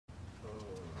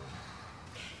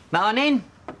Morning.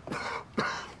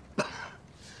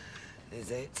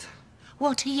 Is it?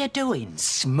 What are you doing,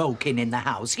 smoking in the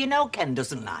house? You know Ken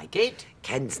doesn't like it.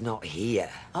 Ken's not here.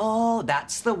 Oh,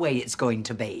 that's the way it's going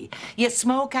to be. You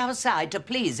smoke outside to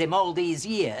please him all these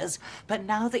years, but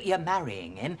now that you're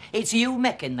marrying him, it's you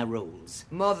making the rules.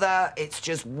 Mother, it's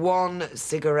just one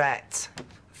cigarette. I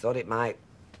thought it might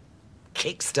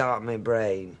kickstart my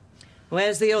brain.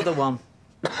 Where's the other one?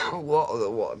 What other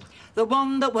one? The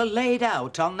one that were laid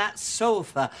out on that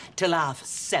sofa till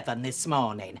 7:30 this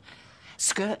morning.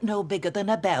 Skirt no bigger than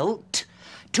a belt,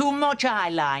 too much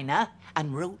eyeliner,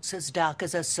 and roots as dark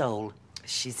as her soul.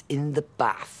 She's in the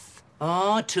bath.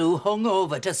 Oh, too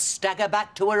hungover to stagger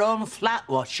back to her own flat,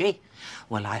 was she?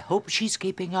 Well, I hope she's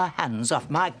keeping her hands off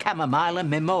my chamomile and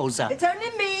mimosa. It's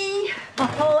only me.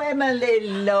 Oh, Emily,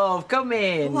 love, come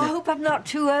in. Oh, I hope I'm not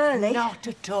too early. Not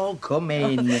at all, come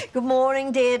in. Good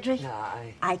morning, Deirdre.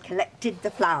 Aye. I collected the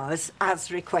flowers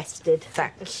as requested.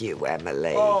 Thank you,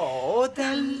 Emily. Oh,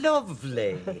 they're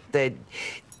lovely. They're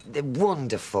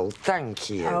wonderful, thank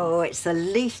you. Oh, it's the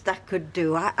least I could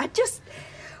do. I just...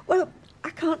 Well, I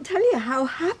can't tell you how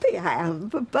happy I am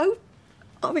for both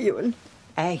of you. And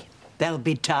Hey, there'll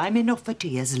be time enough for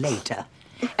tears later.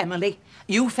 Emily,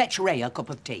 you fetch Ray a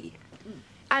cup of tea.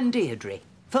 And Deirdre,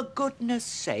 for goodness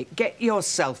sake, get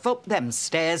yourself up them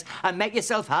stairs and make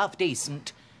yourself half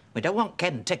decent. We don't want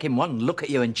Ken taking one look at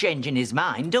you and changing his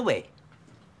mind, do we?